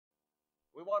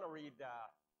We want to read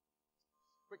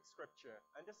quick scripture.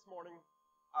 And this morning,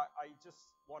 I just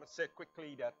want to say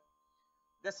quickly that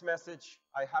this message,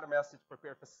 I had a message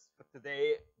prepared for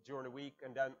today during the week,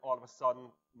 and then all of a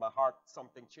sudden,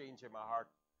 something changed in my heart,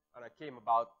 and I came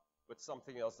about with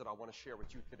something else that I want to share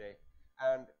with you today.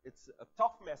 And it's a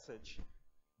tough message,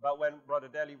 but when Brother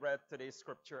Deli read today's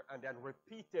scripture and then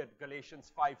repeated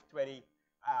Galatians 5:20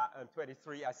 and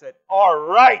 23, I said, all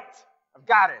right, I've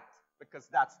got it, because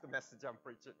that's the message I'm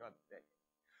preaching on today.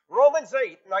 Romans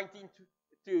 8:19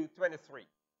 to 23.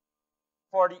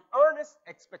 For the earnest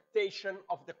expectation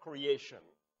of the creation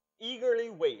eagerly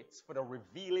waits for the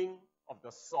revealing of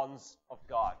the sons of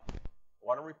God. I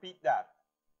want to repeat that.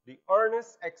 The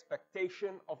earnest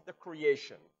expectation of the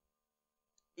creation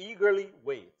eagerly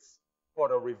waits for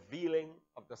the revealing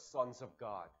of the sons of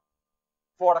God.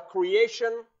 For the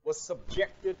creation was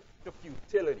subjected to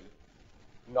futility,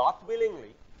 not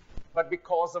willingly, but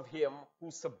because of him who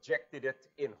subjected it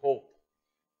in hope.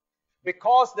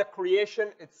 Because the creation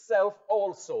itself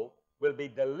also will be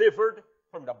delivered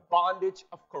from the bondage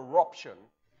of corruption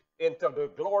into the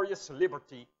glorious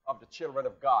liberty of the children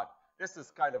of God. This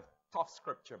is kind of tough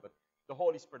scripture, but the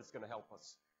Holy Spirit is going to help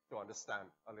us to understand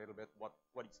a little bit what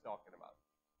he's talking about.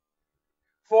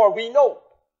 For we know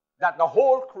that the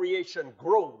whole creation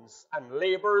groans and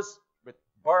labors with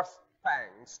birth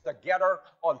pangs together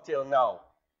until now.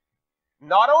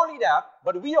 Not only that,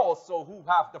 but we also who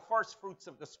have the first fruits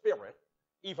of the Spirit,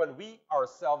 even we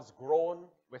ourselves groan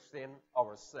within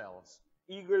ourselves,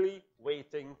 eagerly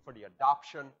waiting for the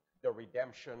adoption, the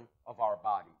redemption of our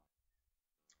body.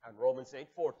 And Romans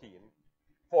 8:14,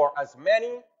 for as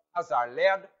many as are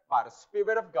led by the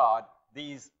Spirit of God,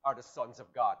 these are the sons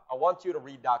of God. I want you to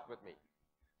read that with me.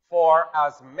 For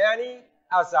as many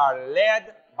as are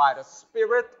led by the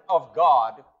Spirit of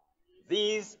God,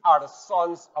 these are the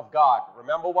sons of God.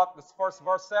 Remember what this first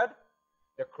verse said?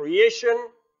 The creation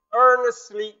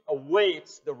earnestly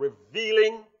awaits the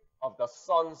revealing of the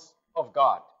sons of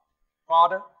God.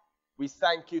 Father, we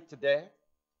thank you today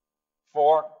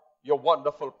for your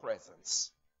wonderful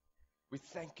presence. We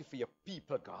thank you for your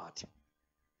people, God.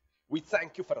 We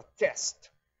thank you for the test,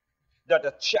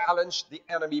 the challenge the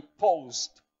enemy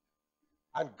posed,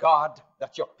 and God,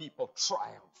 that your people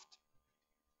triumphed.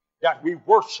 That we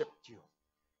worshiped you,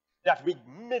 that we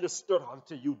ministered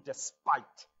unto you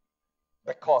despite,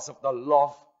 because of the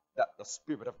love that the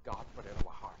Spirit of God put in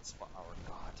our hearts for our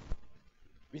God.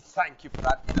 We thank you for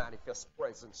that manifest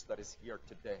presence that is here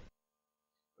today.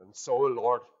 And so,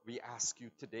 Lord, we ask you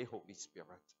today, Holy Spirit,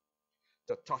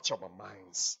 to touch our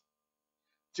minds,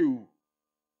 to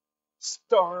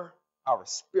stir our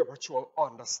spiritual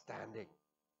understanding,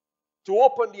 to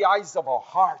open the eyes of our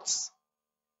hearts,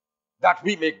 that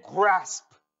we may grasp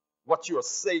what you are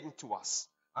saying to us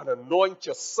and anoint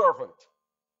your servant,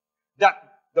 that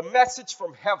the message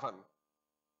from heaven,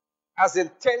 as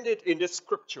intended in this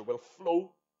scripture, will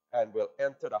flow and will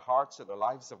enter the hearts and the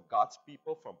lives of God's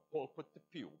people from pulpit to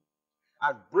pew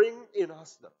and bring in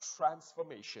us the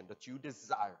transformation that you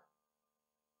desire.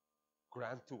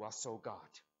 Grant to us, O God,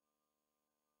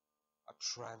 a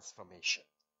transformation,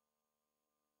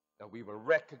 that we will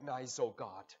recognize, O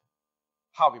God,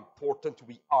 how important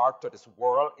we are to this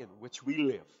world in which we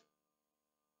live,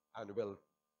 and will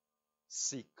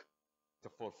seek to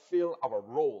fulfill our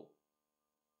role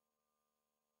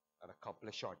and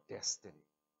accomplish our destiny.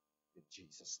 In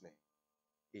Jesus' name,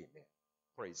 amen.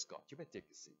 Praise God. You may take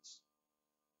your seats.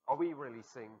 Are we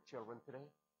releasing children today?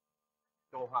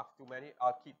 Don't have too many.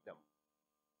 I'll keep them.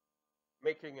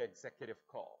 Making an executive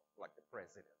call like the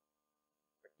president.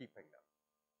 We're keeping them.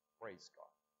 Praise God.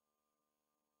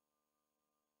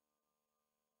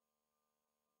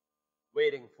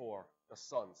 Waiting for the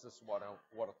sons is what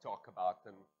I want to talk about.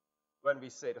 And when we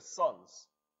say the sons,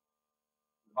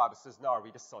 the Bible says, now are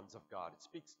we the sons of God? It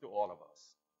speaks to all of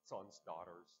us. Sons,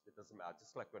 daughters, it doesn't matter.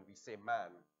 Just like when we say man,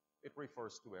 it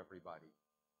refers to everybody.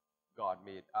 God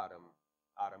made Adam.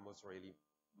 Adam was really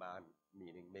man,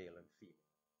 meaning male and female.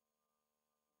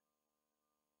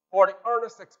 For the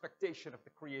earnest expectation of the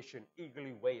creation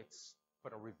eagerly waits for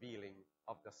the revealing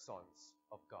of the sons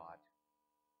of God.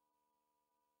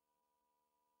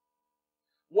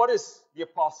 What is the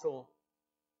apostle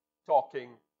talking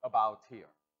about here?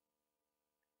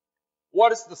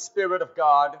 What is the Spirit of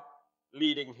God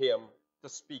leading him to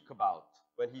speak about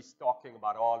when he's talking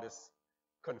about all this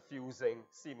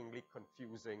seemingly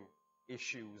confusing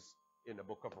issues in the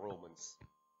book of Romans?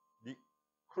 The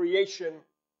creation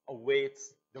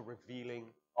awaits the revealing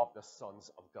of the sons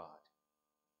of God.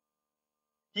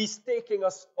 He's taking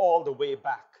us all the way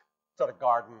back to the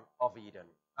Garden of Eden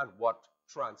and what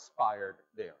transpired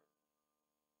there.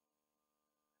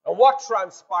 And what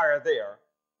transpired there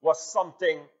was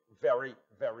something very,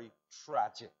 very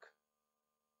tragic.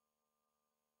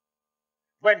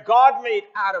 When God made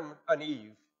Adam and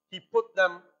Eve, he put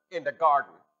them in the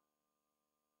garden.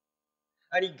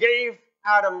 And he gave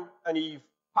Adam and Eve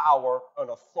power and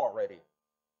authority.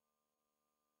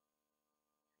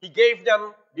 He gave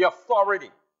them the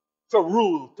authority to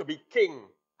rule, to be king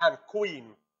and queen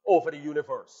over the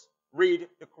universe. Read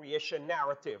the creation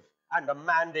narrative and the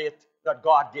mandate that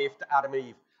God gave to Adam and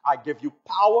Eve. I give you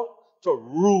power to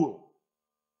rule,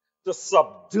 to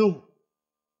subdue,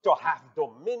 to have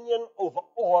dominion over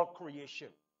all creation.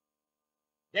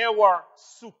 They were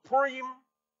supreme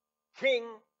king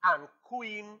and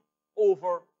queen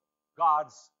over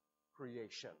God's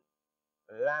creation.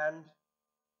 Land,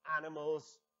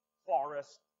 animals,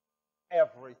 forest,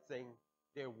 everything.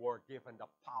 They were given the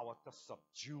power to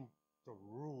subdue, to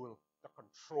rule, to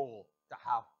control, to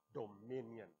have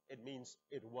dominion. It means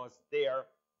it was their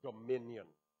dominion.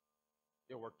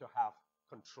 They were to have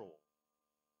control.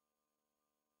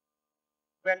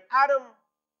 When Adam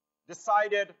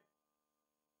decided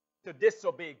to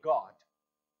disobey God,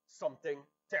 something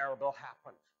terrible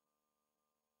happened.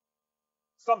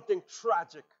 Something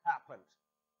tragic happened.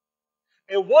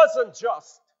 It wasn't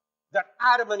just that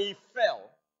Adam and Eve fell,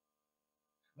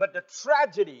 but the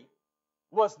tragedy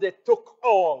was they took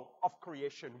all of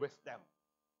creation with them.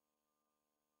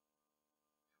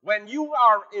 When you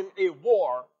are in a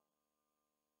war,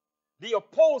 the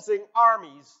opposing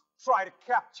armies try to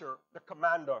capture the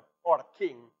commander or the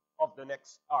king of the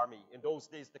next army. In those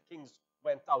days, the kings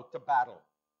went out to battle.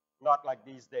 Not like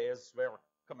these days where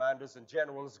commanders and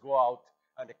generals go out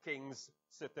and the kings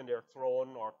sit in their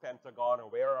throne or Pentagon or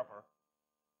wherever.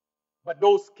 But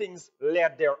those kings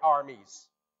led their armies.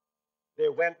 They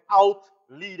went out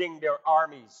leading their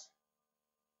armies.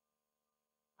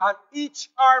 And each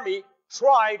army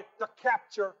tried to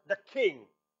capture the king.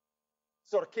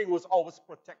 So the king was always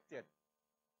protected.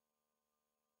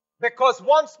 Because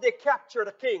once they captured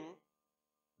the king,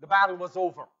 the battle was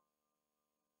over.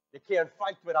 They can't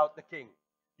fight without the king.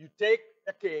 You take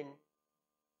the king,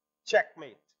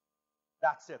 checkmate.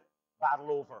 That's it.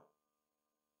 Battle over.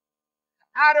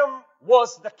 Adam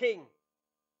was the king.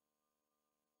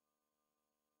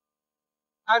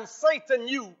 And Satan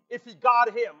knew if he got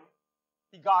him,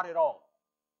 he got it all.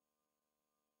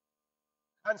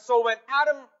 And so when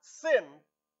Adam sinned,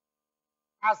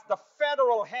 as the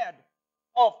federal head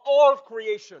of all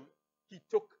creation, he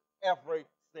took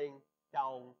everything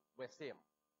down with him.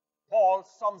 Paul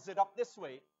sums it up this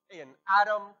way: in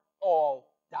Adam, all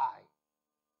died.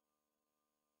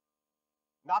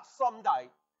 Not some died,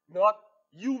 not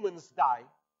humans died,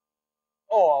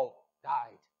 all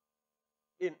died.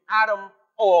 In Adam,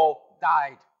 all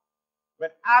died.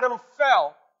 When Adam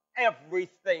fell,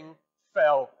 everything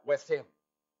fell with him.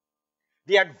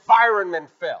 The environment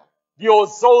fell. The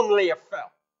ozone layer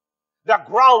fell. The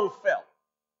ground fell.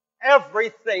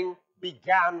 Everything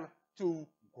began to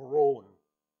groan.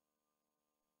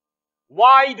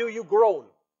 Why do you groan?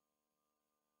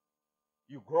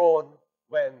 You groan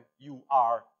when you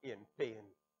are in pain.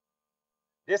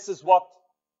 This is what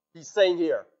he's saying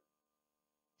here.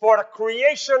 For the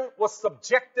creation was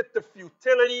subjected to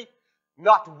futility,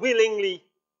 not willingly.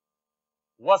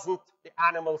 Wasn't the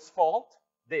animals' fault.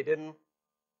 They didn't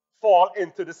fall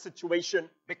into the situation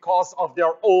because of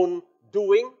their own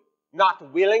doing,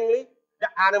 not willingly. The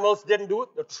animals didn't do it.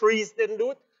 The trees didn't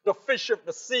do it. The fish of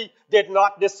the sea did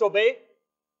not disobey.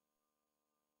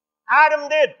 Adam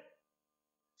did.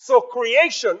 So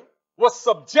creation was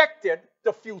subjected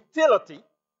to futility,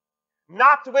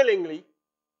 not willingly,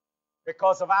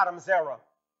 because of Adam's error.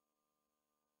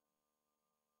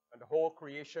 And the whole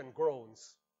creation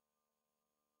groans,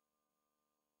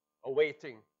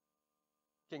 awaiting.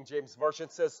 King James Version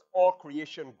says, all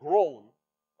creation groan,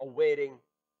 awaiting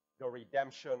the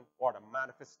redemption or the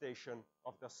manifestation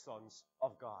of the sons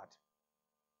of God.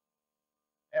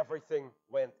 Everything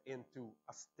went into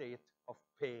a state of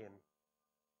pain.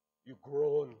 You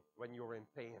groan when you're in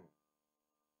pain.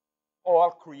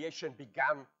 All creation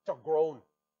began to groan.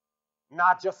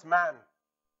 Not just man,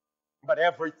 but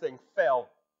everything fell.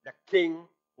 The king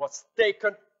was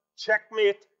taken,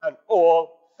 checkmate, and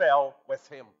all fell with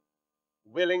him.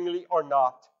 Willingly or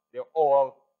not, they're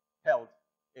all held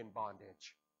in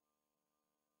bondage.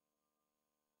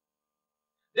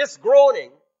 This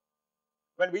groaning,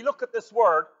 when we look at this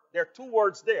word, there are two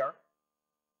words there.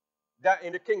 That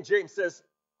in the King James says,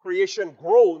 creation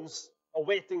groans,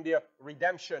 awaiting their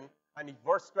redemption. And in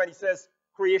verse 20 says,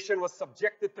 creation was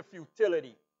subjected to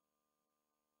futility.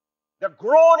 The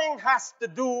groaning has to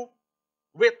do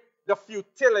with the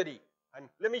futility. And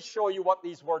let me show you what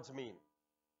these words mean.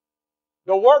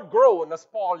 The word groan, as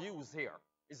Paul used here,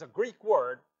 is a Greek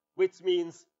word which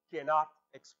means cannot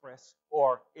express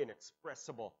or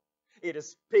inexpressible. It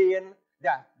is pain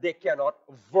that they cannot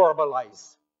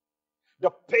verbalize. The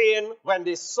pain when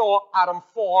they saw Adam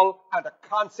fall and the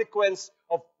consequence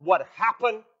of what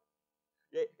happened,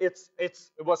 it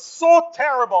was so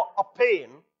terrible a pain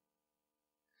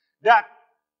that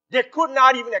they could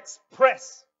not even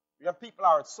express. When people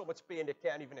are in so much pain, they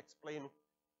can't even explain.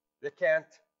 They can't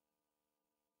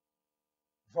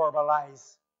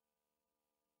verbalize.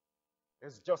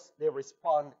 It's just they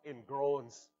respond in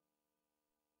groans.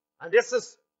 And this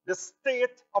is the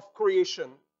state of creation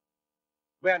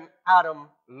when Adam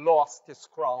lost his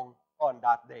crown on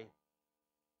that day.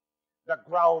 The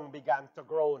ground began to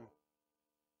groan.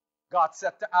 God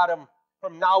said to Adam,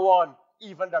 from now on,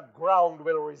 even the ground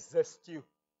will resist you.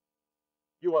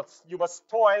 You must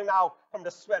toil now from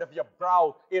the sweat of your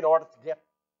brow in order to get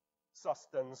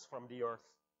sustenance from the earth.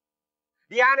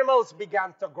 The animals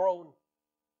began to groan.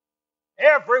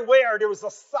 Everywhere there was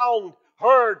a sound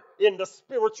heard in the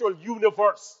spiritual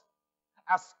universe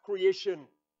as creation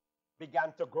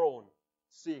began to groan,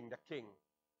 seeing the king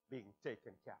being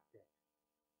taken captive.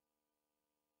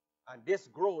 And this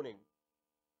groaning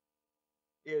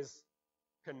is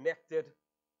connected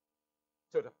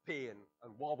to the pain.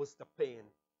 And what was the pain?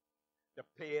 The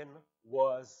pain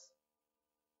was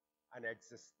an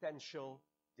existential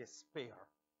despair.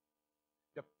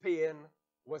 The pain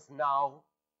was now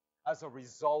as a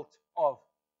result of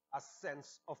a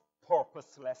sense of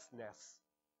purposelessness.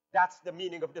 That's the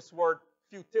meaning of this word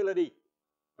futility.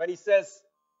 When he says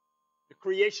the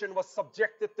creation was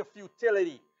subjected to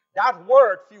futility, that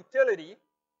word futility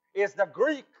is the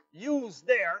Greek used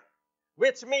there,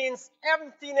 which means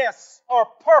emptiness or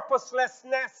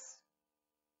purposelessness.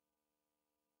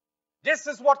 This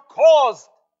is what caused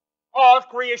all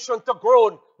creation to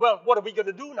groan. Well, what are we going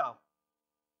to do now?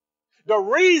 The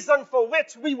reason for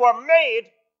which we were made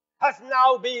has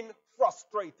now been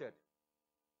frustrated.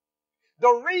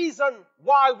 The reason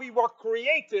why we were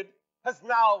created has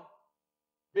now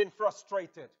been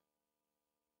frustrated.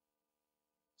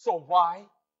 So why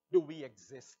do we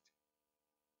exist?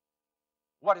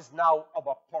 What is now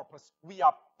our purpose? We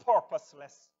are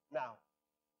purposeless now.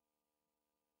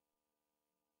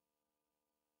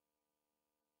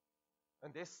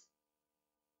 And this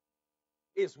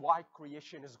is why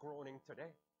creation is groaning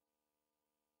today.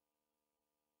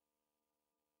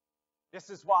 This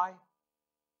is why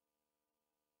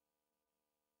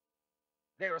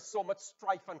there is so much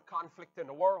strife and conflict in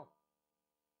the world.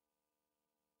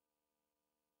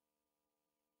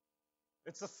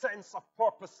 It's a sense of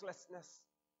purposelessness.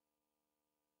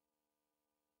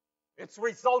 It's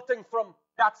resulting from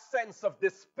that sense of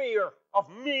despair, of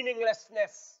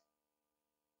meaninglessness.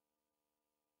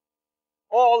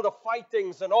 All the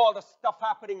fightings and all the stuff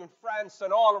happening in France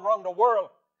and all around the world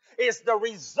is the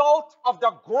result of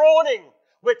the groaning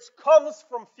which comes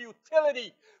from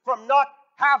futility, from not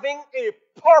having a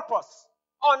purpose,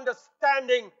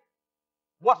 understanding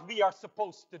what we are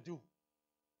supposed to do.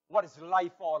 What is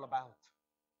life all about?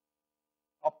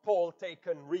 A poll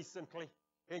taken recently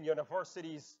in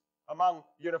universities, among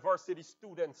university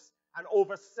students, and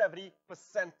over 70%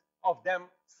 of them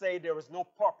say there is no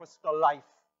purpose to life.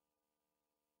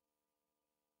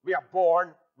 We are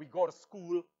born, we go to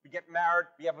school, we get married,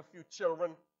 we have a few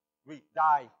children, we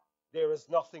die. There is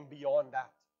nothing beyond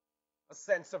that. A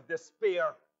sense of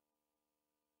despair.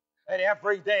 And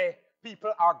every day,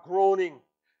 people are groaning.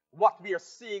 What we are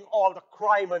seeing, all the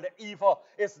crime and the evil,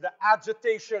 is the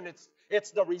agitation.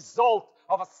 It's the result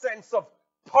of a sense of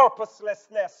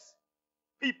purposelessness.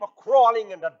 People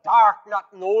crawling in the dark, not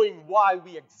knowing why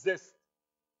we exist.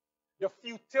 The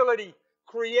futility,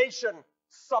 creation,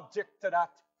 subject to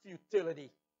that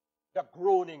futility. The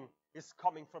groaning is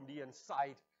coming from the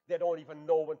inside. They don't even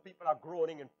know when people are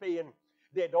groaning in pain.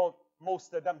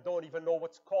 Most of them don't even know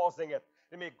what's causing it.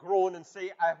 They may groan and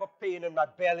say, I have a pain in my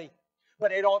belly, but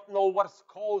they don't know what's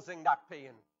causing that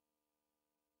pain.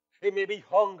 It may be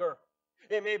hunger.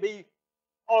 It may be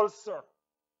ulcer.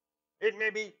 It may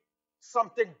be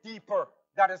something deeper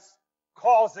that is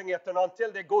causing it. And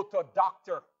until they go to a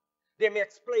doctor, they may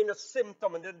explain a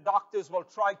symptom, and then doctors will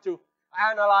try to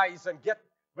analyze and get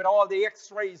with all the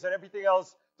x-rays and everything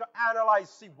else to analyze,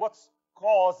 see what's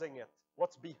causing it,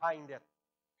 what's behind it.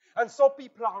 And so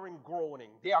people are in groaning.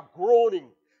 They are groaning.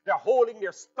 They're holding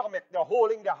their stomach. They're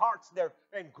holding their hearts. They're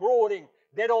in groaning.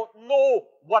 They don't know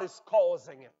what is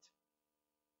causing it.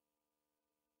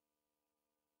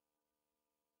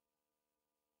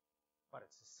 But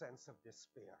it's a sense of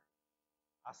despair,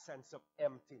 a sense of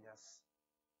emptiness,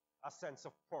 a sense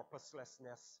of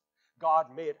purposelessness.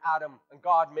 God made Adam, and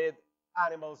God made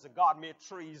animals, and God made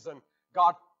trees, and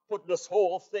God put this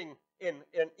whole thing in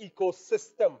an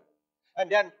ecosystem. And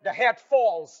then the head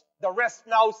falls. The rest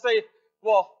now say,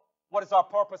 well, what is our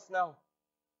purpose now?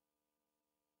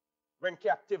 We're in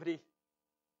captivity.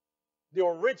 The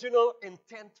original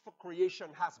intent for creation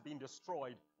has been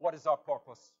destroyed. What is our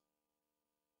purpose?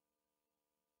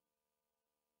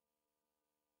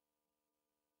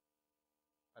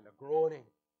 And the groaning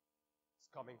is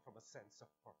coming from a sense of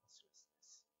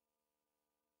purposelessness.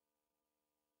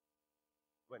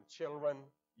 When children,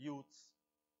 youths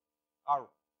are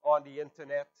on the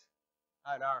internet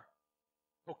and are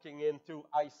hooking into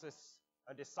ISIS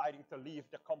and deciding to leave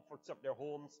the comforts of their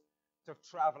homes to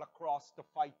travel across to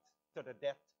fight to the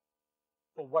death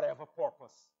for whatever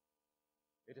purpose,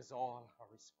 it is all a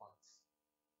response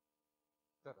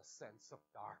to the sense of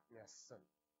darkness and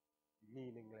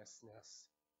meaninglessness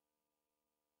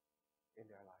in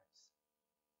their lives.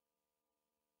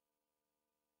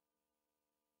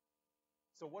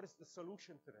 So what is the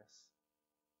solution to this?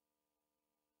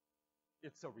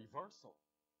 It's a reversal.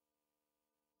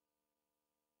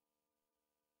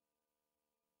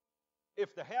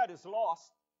 If the head is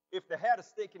lost, if the head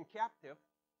is taken captive,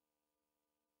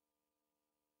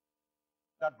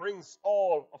 that brings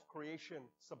all of creation,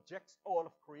 subjects all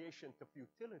of creation to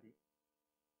futility.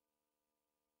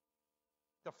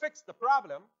 To fix the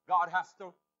problem, God has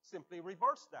to simply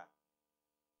reverse that.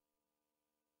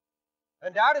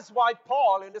 And that is why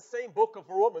Paul, in the same book of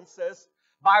Romans, says,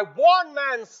 by one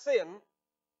man's sin,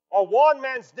 or one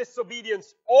man's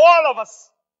disobedience, all of us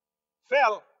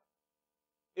fell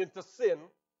into sin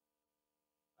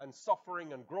and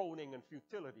suffering and groaning and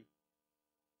futility.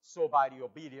 So by the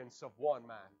obedience of one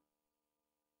man,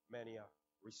 many are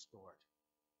restored.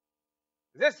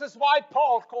 This is why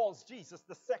Paul calls Jesus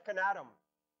the second Adam.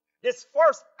 This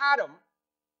first Adam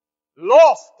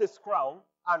lost his crown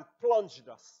and plunged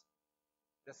us.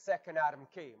 The second Adam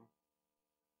came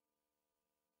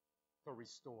to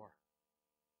restore.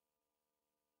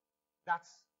 That's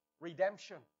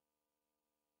redemption.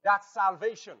 That's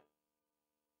salvation.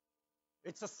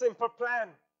 It's a simple plan.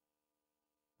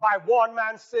 By one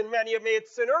man's sin, many are made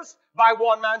sinners. By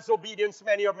one man's obedience,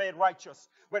 many are made righteous.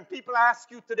 When people ask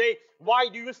you today, why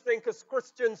do you think as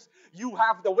Christians you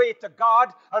have the way to God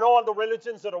and all the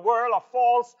religions of the world are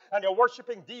false and they're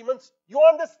worshiping demons? You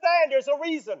understand there's a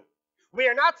reason. We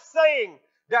are not saying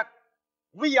that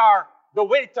we are the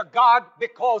way to God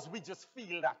because we just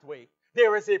feel that way.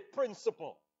 There is a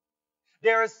principle.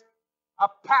 There is a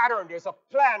pattern. There's a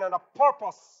plan and a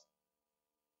purpose.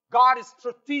 God is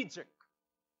strategic.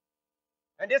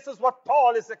 And this is what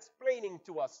Paul is explaining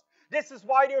to us. This is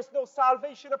why there's no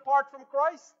salvation apart from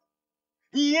Christ.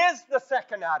 He is the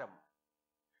second Adam.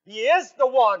 He is the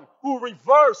one who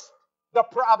reversed the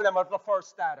problem of the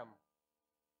first Adam.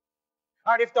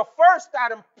 And if the first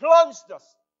Adam plunged us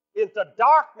into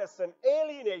darkness and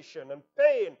alienation and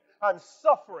pain and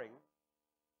suffering,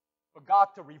 for God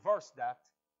to reverse that,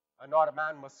 another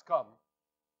man must come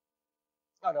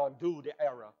and undo the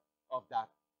error of that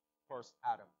first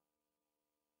Adam.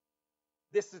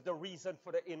 This is the reason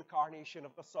for the incarnation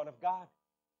of the Son of God.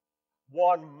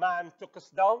 One man took us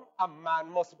down, a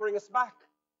man must bring us back.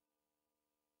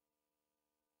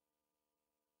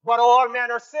 But all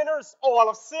men are sinners. All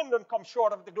have sinned and come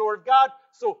short of the glory of God.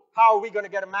 So how are we going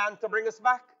to get a man to bring us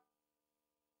back?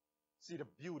 See the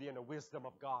beauty and the wisdom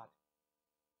of God.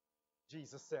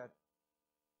 Jesus said,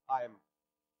 I am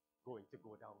going to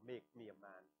go down. Make me a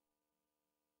man.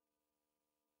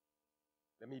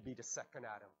 Let me be the second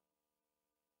Adam.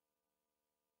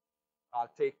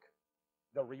 I'll take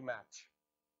the rematch.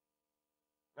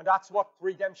 And that's what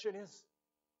redemption is.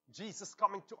 Jesus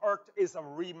coming to earth is a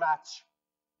rematch.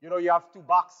 You know, you have two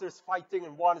boxers fighting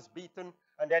and one is beaten,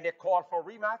 and then they call for a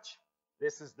rematch.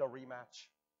 This is the rematch.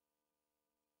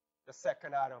 The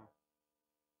second Adam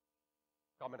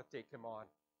coming to take him on.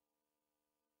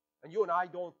 And you and I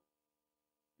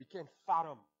we can't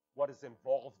fathom what is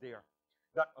involved there.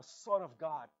 That a Son of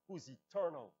God who's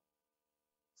eternal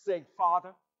saying,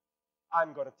 Father,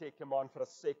 I'm going to take him on for the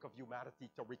sake of humanity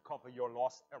to recover your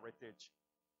lost heritage.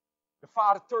 The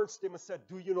Father turns to him and said,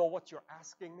 do you know what you're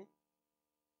asking me?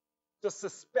 To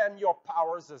suspend your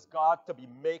powers as God, to be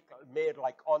made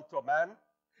like unto a man.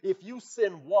 If you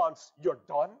sin once, you're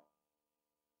done.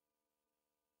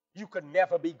 You can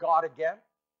never be God again.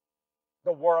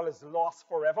 The world is lost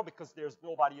forever because there's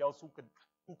nobody else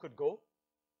who could go.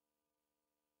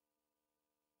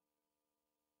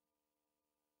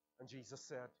 And Jesus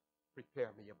said, prepare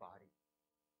me a body.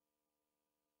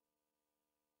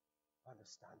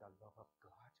 Understand the love of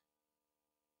God.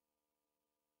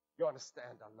 You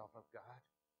understand the love of God?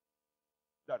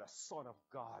 That the Son of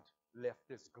God left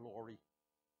his glory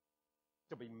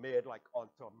to be made like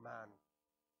unto a man.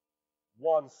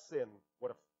 One sin would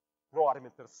have brought him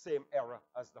into the same era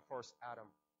as the first Adam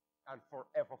and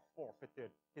forever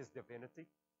forfeited his divinity.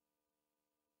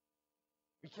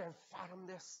 We can't fathom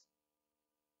this.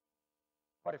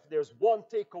 But if there's one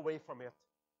takeaway from it,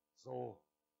 so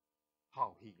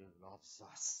how he loves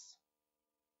us.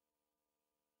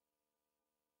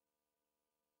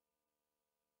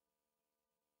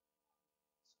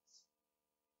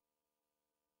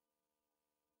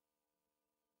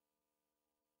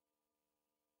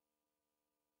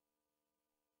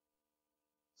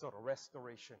 So the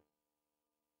restoration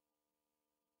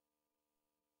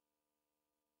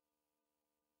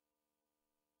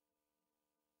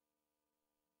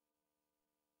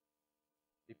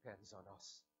depends on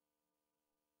us.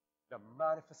 The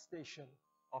manifestation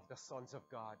of the sons of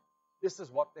God. This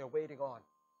is what they're waiting on.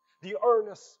 The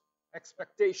earnest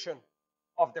expectation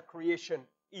of the creation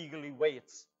eagerly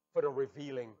waits for the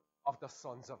revealing of the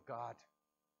sons of God.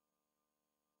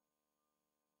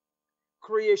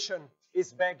 Creation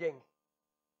is begging.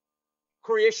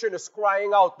 Creation is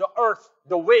crying out. The earth,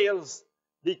 the whales,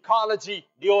 the ecology,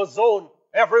 the ozone,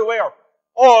 everywhere.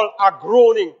 All are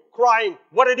groaning, crying.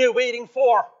 What are they waiting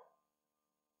for?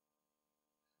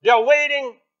 They are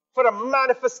waiting for the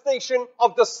manifestation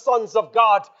of the sons of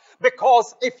God.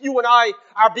 Because if you and I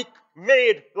are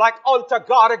made like unto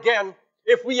God again,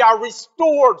 if we are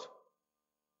restored,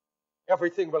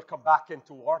 everything will come back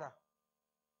into order.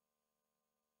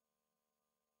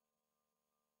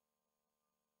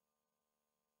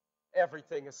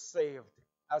 Everything is saved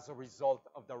as a result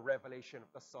of the revelation of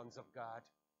the sons of God.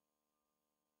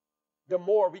 The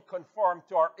more we conform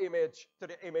to our image, to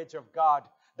the image of God,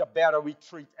 the better we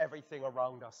treat everything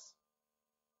around us.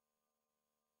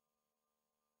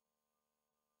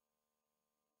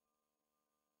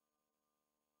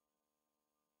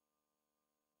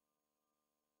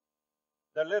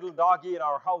 The little doggy in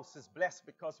our house is blessed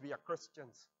because we are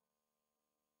Christians.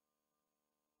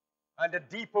 And the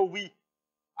deeper we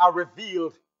are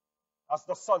revealed as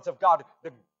the sons of God,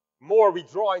 the more we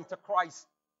draw into Christ,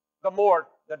 the more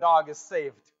the dog is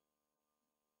saved.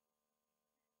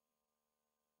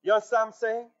 You understand what I'm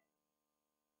saying?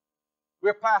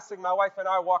 We're passing, my wife and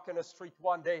I walking the street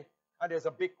one day, and there's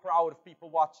a big crowd of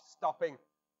people stopping.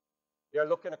 They're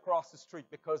looking across the street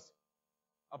because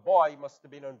a boy must have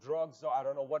been on drugs, or I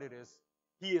don't know what it is.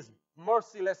 He is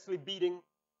mercilessly beating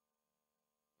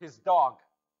his dog.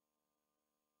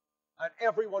 And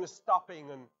everyone is stopping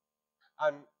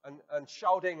and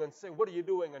shouting and saying, "What are you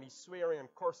doing?" And he's swearing and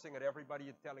cursing at everybody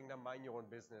and telling them, "Mind your own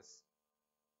business."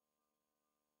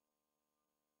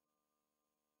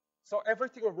 So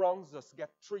everything around us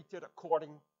gets treated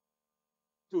according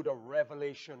to the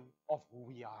revelation of who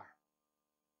we are.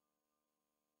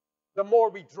 The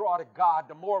more we draw to God,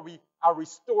 the more we are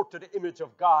restored to the image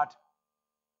of God,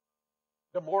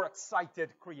 the more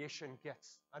excited creation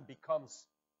gets and becomes.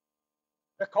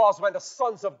 Because when the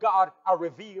sons of God are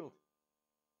revealed,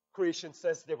 creation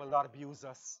says they will not abuse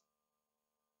us.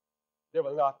 They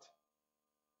will not.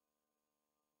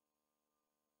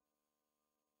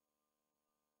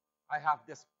 I have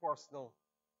this personal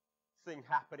thing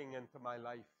happening into my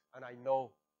life, and I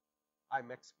know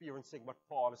I'm experiencing what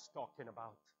Paul is talking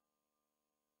about.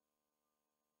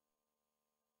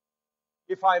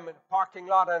 If I'm in a parking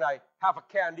lot and I have a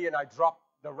candy and I drop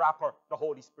the wrapper, the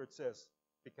Holy Spirit says,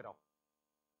 "Pick it up."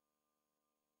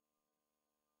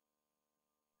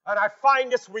 And I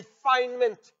find this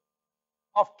refinement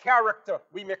of character.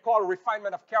 We may call it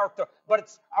refinement of character, but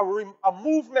it's a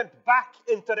movement back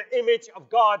into the image of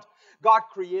God. God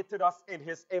created us in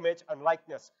his image and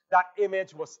likeness. That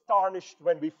image was tarnished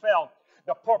when we fell.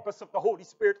 The purpose of the Holy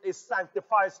Spirit is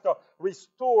sanctifies to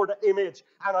restore the image.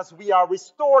 And as we are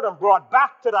restored and brought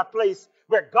back to that place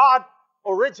where God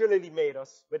originally made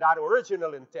us, with that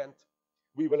original intent,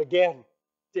 we will again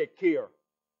take care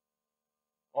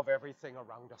of everything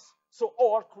around us. So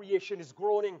all creation is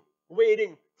groaning,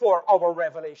 waiting for our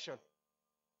revelation.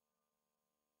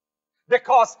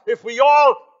 Because if we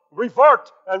all revert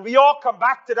and we all come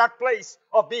back to that place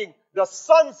of being the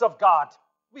sons of God,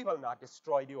 we will not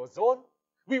destroy the ozone.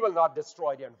 We will not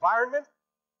destroy the environment.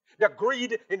 The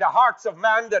greed in the hearts of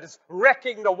man that is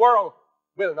wrecking the world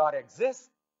will not exist.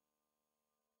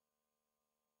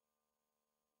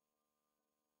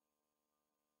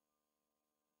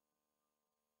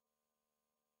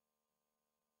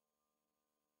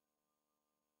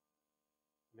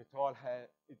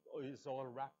 It is all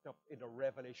wrapped up in the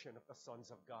revelation of the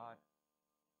sons of God.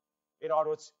 In other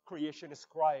words, creation is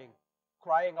crying,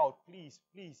 crying out, please,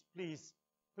 please, please,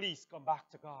 please come back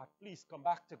to God. Please come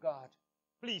back to God.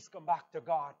 Please come back to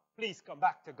God. Please come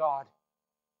back to God.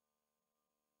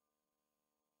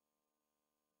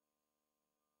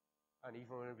 And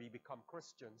even when we become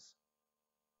Christians,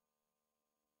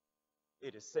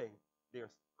 it is saying, their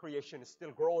creation is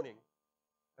still groaning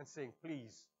and saying,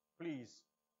 please, please,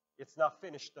 it's not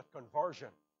finished at conversion.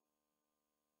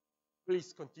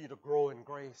 Please continue to grow in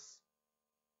grace.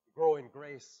 Grow in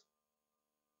grace.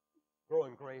 Grow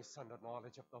in grace and the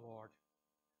knowledge of the Lord.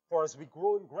 For as we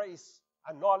grow in grace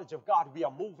and knowledge of God, we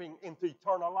are moving into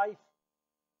eternal life.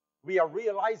 We are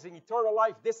realizing eternal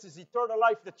life. This is eternal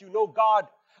life, that you know God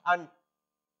and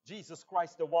Jesus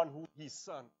Christ, the one who He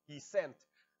sent.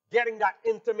 Getting that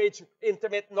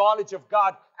intimate knowledge of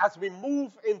God as we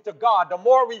move into God. The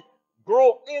more we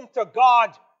grow into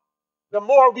God, the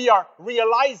more we are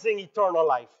realizing eternal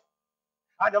life.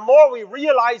 And the more we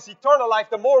realize eternal life,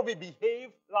 the more we behave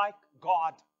like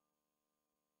God.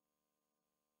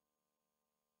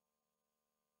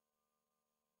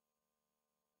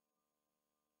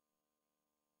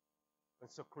 And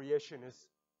so creation is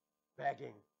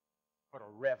begging for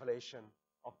a revelation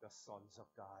of the sons of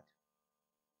God.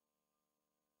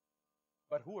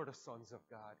 But who are the sons of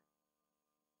God?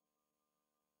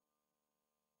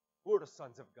 Who are the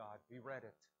sons of God? We read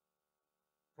it.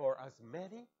 For as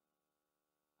many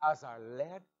as are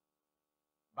led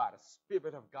by the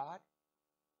Spirit of God,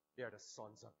 they are the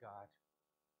sons of God.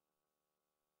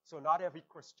 So not every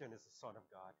Christian is a son of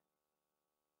God.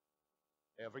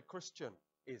 Every Christian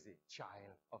is a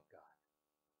child of God.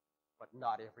 But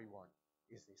not everyone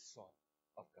is a son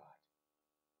of God.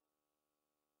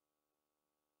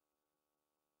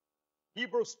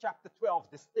 Hebrews chapter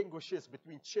 12 distinguishes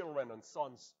between children and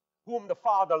sons. Whom the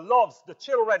Father loves, the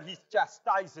children He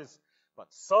chastises, but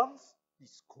sons He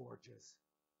scourges.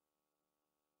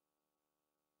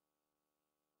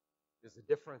 There's a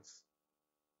difference.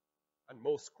 And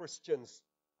most Christians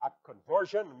at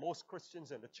conversion, most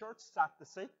Christians in the church, sad to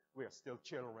say, we are still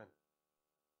children.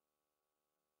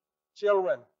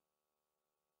 Children.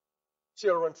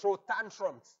 Children throw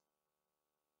tantrums.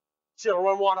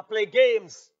 Children want to play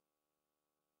games.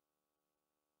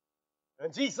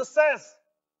 And Jesus says,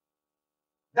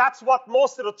 that's what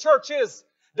most of the church is.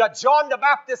 That John the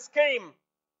Baptist came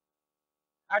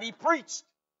and he preached.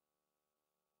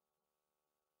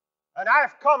 And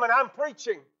I've come and I'm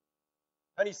preaching.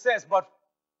 And he says, but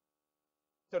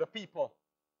to the people,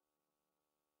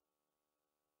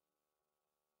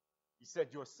 he said,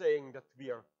 you're saying that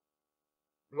we are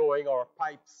blowing our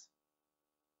pipes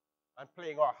and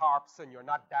playing our harps and you're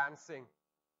not dancing.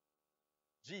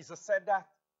 Jesus said that.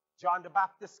 John the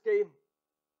Baptist came.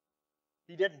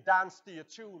 He didn't dance to your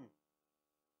tune.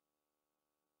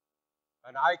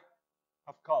 And I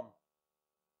have come,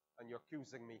 and you're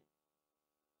accusing me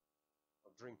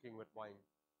of drinking with wine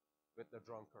with the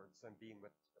drunkards and being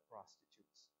with the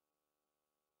prostitutes.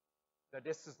 That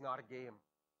this is not a game.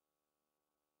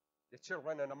 The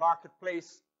children in the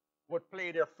marketplace would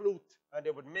play their flute and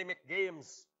they would mimic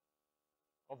games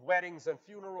of weddings and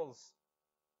funerals.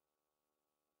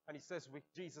 And he says,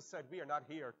 Jesus said, we are not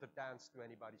here to dance to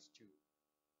anybody's tune.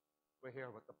 We're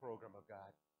here with the program of God.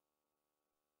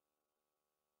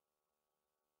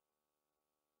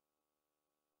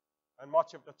 And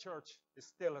much of the church is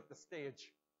still at the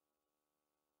stage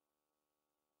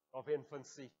of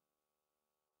infancy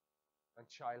and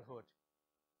childhood.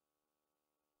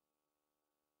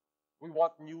 We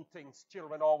want new things.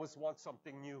 Children always want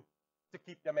something new to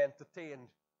keep them entertained.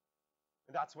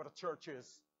 And that's what a church is.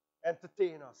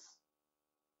 Entertain us.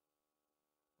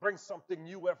 Bring something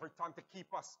new every time to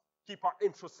keep our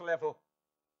interest level.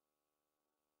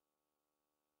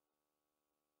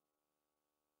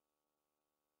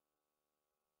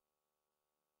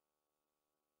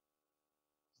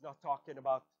 He's not talking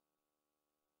about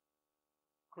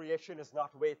creation is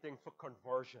not waiting for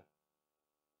conversion.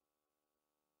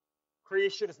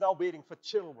 Creation is now waiting for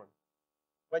children.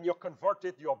 When you're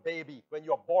converted, you're a baby. When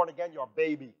you're born again, you're a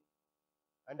baby.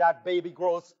 And that baby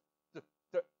grows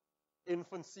to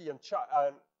infancy and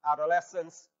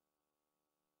adolescence,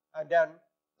 and then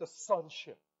to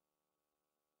sonship.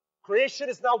 Creation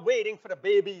is now waiting for the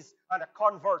babies and the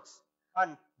converts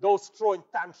and those throwing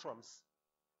tantrums.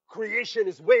 Creation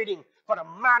is waiting for the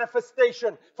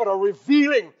manifestation, for the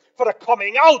revealing, for the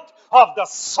coming out of the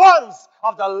sons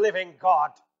of the living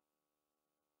God.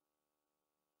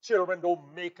 Children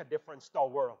don't make a difference to our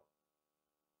world.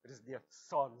 It is their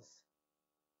sons.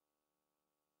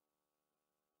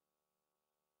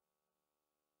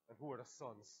 And who are the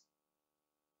sons?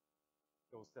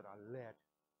 Those that are led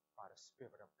by the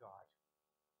Spirit of God.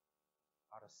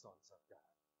 are the sons of God.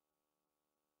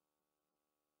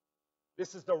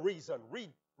 This is the reason.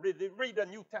 Read the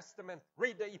New Testament.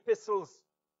 Read the epistles.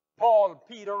 Paul,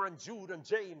 Peter, and Jude, and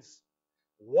James.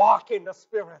 Walk in the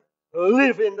Spirit.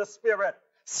 Live in the Spirit.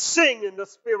 Sing in the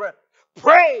Spirit.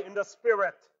 Pray in the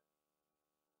Spirit.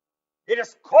 It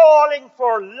is calling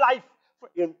for life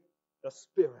in the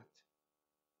Spirit.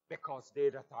 Because they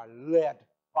that are led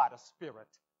by the Spirit,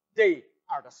 they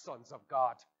are the sons of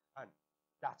God. And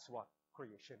that's what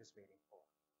creation is waiting for.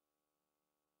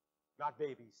 Not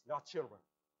babies, not children,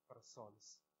 but the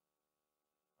sons.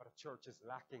 But the church is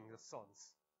lacking the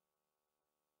sons.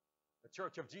 The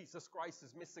church of Jesus Christ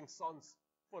is missing sons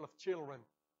full of children.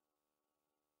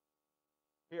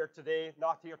 Here today,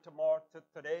 not here tomorrow,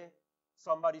 today.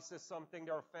 Somebody says something,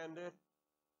 they're offended.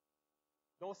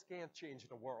 Those can't change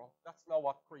the world. That's not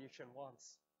what creation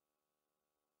wants.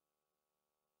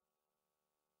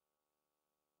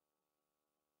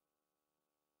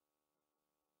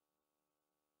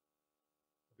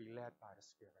 To be led by the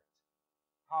Spirit.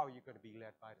 How are you going to be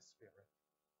led by the Spirit?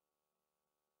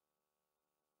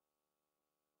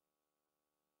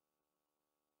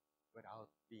 Without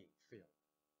being filled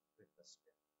with the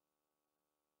Spirit.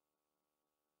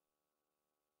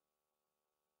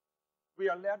 We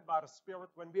are led by the Spirit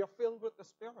when we are filled with the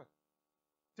Spirit.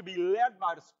 To be led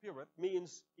by the Spirit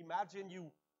means, imagine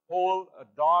you hold a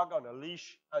dog on a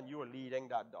leash and you are leading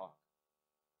that dog.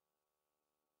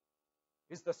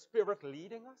 Is the Spirit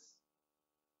leading us?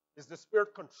 Is the Spirit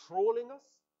controlling us?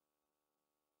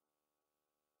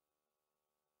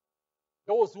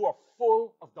 Those who are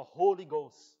full of the Holy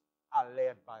Ghost are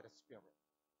led by the Spirit.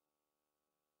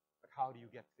 But how do you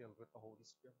get filled with the Holy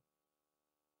Spirit?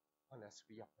 Unless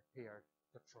we are prepared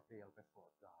to travail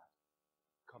before God.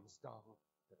 It comes down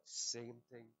to the same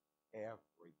thing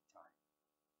every time.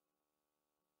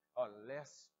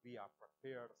 Unless we are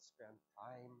prepared to spend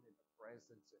time in the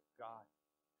presence of God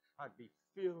and be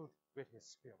filled with His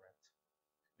Spirit,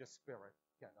 the Spirit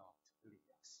cannot lead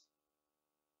us.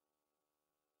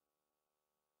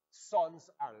 Sons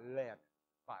are led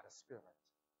by the Spirit,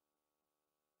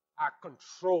 are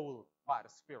controlled by the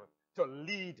Spirit. To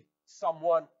lead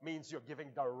someone means you're giving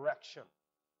direction.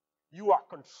 You are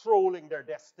controlling their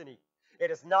destiny.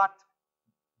 It is not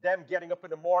them getting up in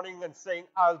the morning and saying,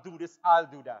 I'll do this, I'll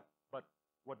do that. But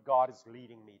what God is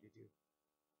leading me to do.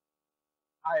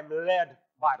 I am led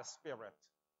by the Spirit.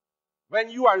 When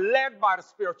you are led by the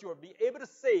Spirit, you will be able to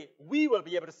say, we will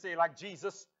be able to say like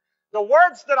Jesus, the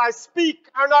words that I speak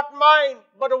are not mine,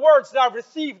 but the words that I've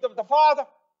received of the Father.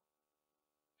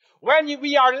 When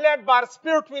we are led by the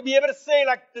Spirit, we'll be able to say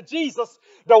like to Jesus,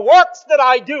 the works that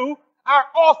I do are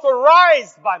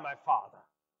authorized by my Father.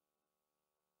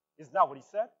 Isn't that what He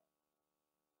said?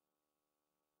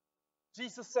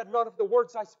 Jesus said, none of the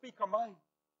words I speak are mine.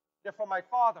 They're from my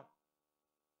Father.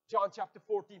 John chapter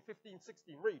 14, 15,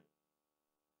 16, read.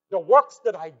 The works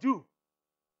that I do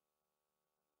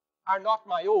are not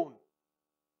my own.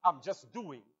 I'm just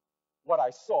doing what I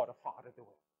saw the Father doing.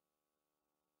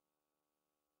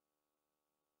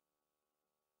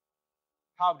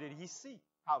 How did He see?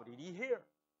 How did He hear?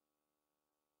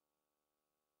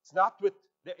 It's not with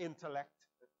the intellect,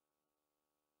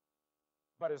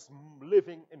 but it's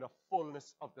living in the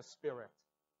fullness of the Spirit.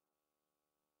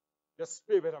 The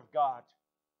Spirit of God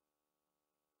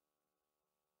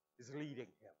is leading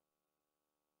him,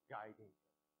 guiding him.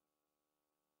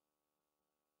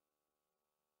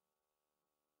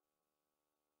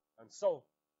 And so,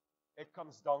 it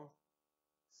comes down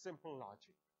simple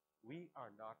logic. We are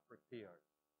not prepared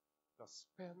to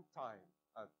spend time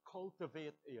and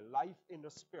cultivate a life in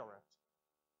the Spirit,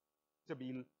 to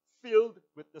be filled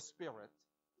with the Spirit.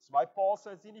 That's why Paul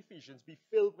says in Ephesians, be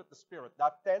filled with the Spirit.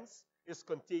 That tense is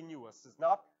continuous. It's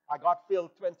not, I got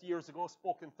filled 20 years ago,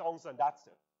 spoke in tongues, and that's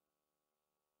it.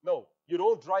 No, you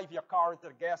don't drive your car into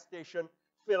the gas station,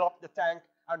 fill up the tank,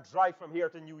 and drive from here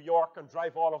to New York and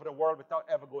drive all over the world without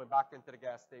ever going back into the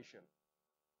gas station.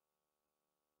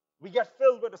 We get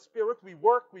filled with the Spirit, we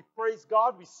work, we praise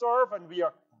God, we serve, and we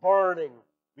are burning.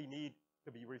 We need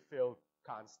to be refilled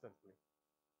constantly.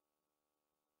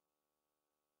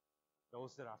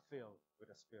 Those that are filled with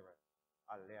the Spirit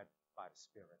are led by the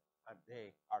Spirit, and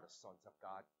they are the sons of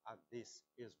God. And this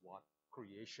is what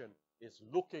creation is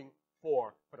looking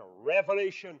for the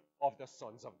revelation of the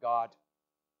sons of God,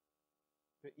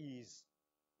 to ease,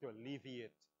 to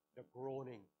alleviate the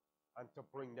groaning, and to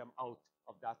bring them out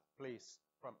of that place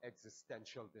from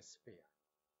existential despair.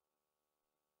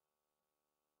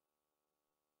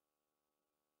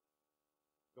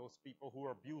 Those people who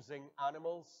are abusing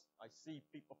animals, I see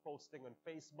people posting on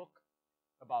Facebook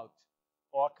about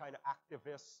all kind of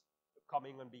activists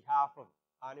coming on behalf of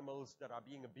animals that are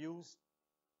being abused.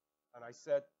 And I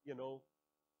said,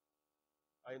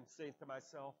 I am saying to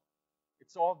myself,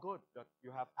 it's all good that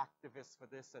you have activists for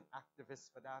this and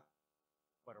activists for that,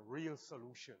 but a real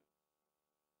solution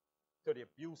to the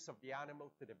abuse of the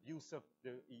animal, to the abuse of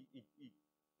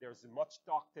there's much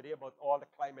talk today about all the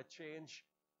climate change,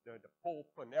 the Pope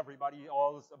and everybody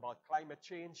all is about climate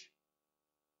change.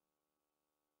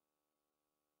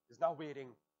 Is now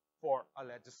waiting for a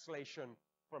legislation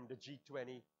from the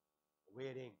G20,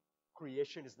 waiting.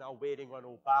 Creation is now waiting on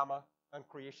Obama, and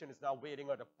creation is now waiting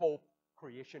on the Pope.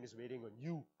 Creation is waiting on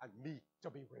you and me to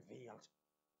be revealed.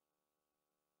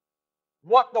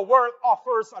 What the world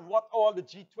offers and what all the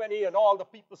G20 and all the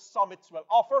people's summits will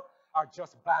offer are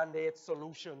just band-aid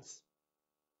solutions.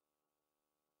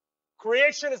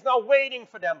 Creation is now waiting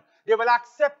for them. They will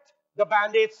accept the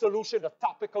band-aid solution, the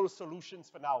topical solutions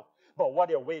for now. But what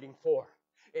they're waiting for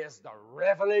is the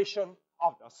revelation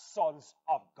of the sons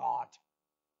of God.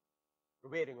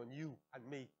 We're waiting on you and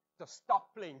me to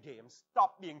stop playing games,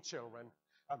 stop being children,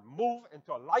 and move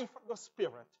into a life of the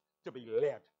Spirit to be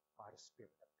led by the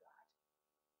Spirit of God.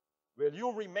 Will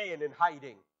you remain in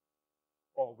hiding,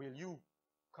 or will you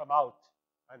come out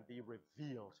and be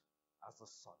revealed as the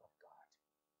Son of God?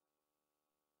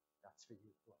 That's for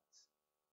you, friends.